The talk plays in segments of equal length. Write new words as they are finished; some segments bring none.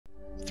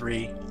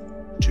3,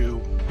 2,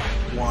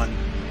 1.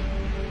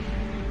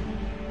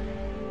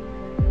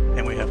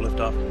 And we have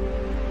liftoff.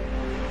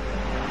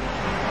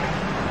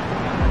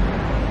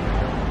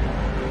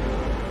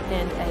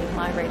 And a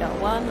MyRadar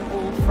 1,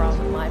 all from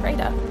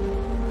MyRadar.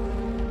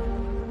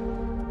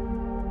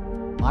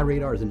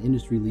 MyRadar is an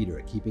industry leader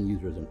at keeping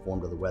users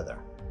informed of the weather.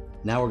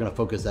 Now we're going to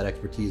focus that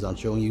expertise on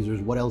showing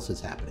users what else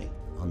is happening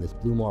on this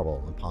blue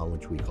marble upon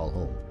which we call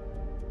home.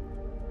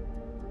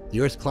 The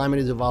Earth's climate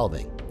is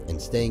evolving,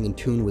 and staying in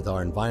tune with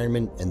our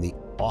environment and the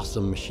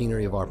awesome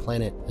machinery of our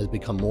planet has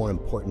become more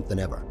important than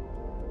ever.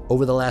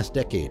 Over the last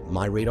decade,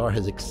 MyRadar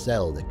has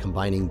excelled at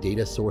combining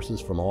data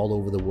sources from all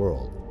over the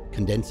world,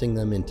 condensing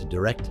them into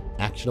direct,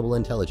 actionable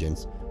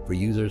intelligence for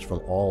users from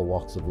all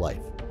walks of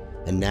life.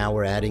 And now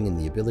we're adding in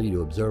the ability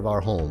to observe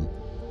our home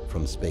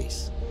from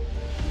space.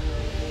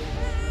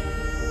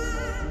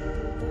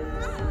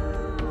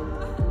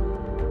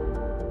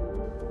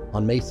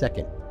 On May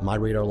 2nd,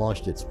 MyRadar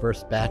launched its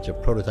first batch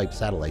of prototype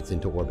satellites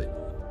into orbit.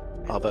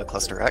 ABA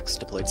Cluster X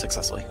deployed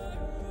successfully.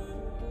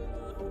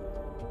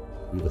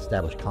 We've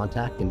established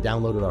contact and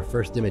downloaded our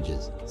first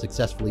images,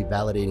 successfully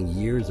validating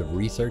years of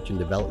research and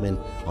development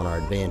on our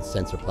advanced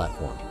sensor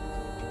platform.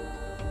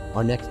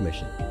 Our next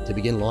mission, to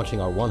begin launching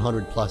our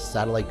 100-plus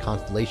satellite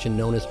constellation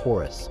known as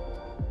Horus,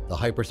 the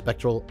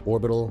Hyperspectral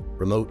Orbital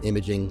Remote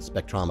Imaging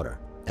Spectrometer.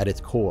 At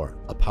its core,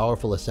 a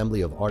powerful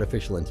assembly of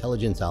artificial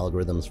intelligence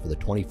algorithms for the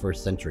 21st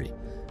century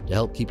to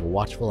help keep a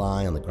watchful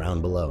eye on the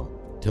ground below,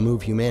 to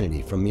move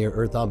humanity from mere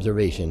Earth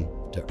observation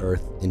to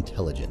Earth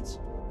intelligence.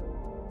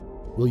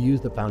 We'll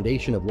use the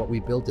foundation of what we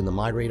built in the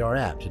MyRadar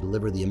app to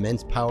deliver the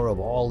immense power of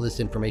all this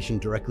information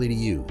directly to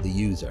you, the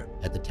user,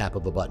 at the tap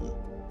of a button.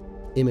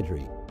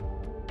 Imagery,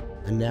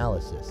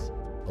 analysis,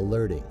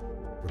 alerting,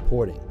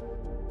 reporting,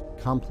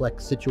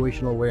 complex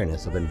situational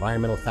awareness of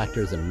environmental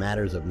factors and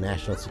matters of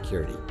national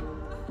security.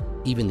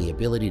 Even the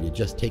ability to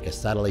just take a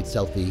satellite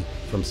selfie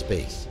from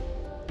space.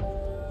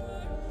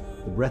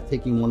 The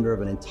breathtaking wonder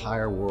of an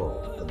entire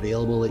world,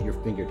 available at your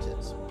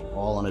fingertips,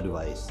 all on a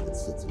device that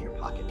sits in your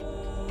pocket.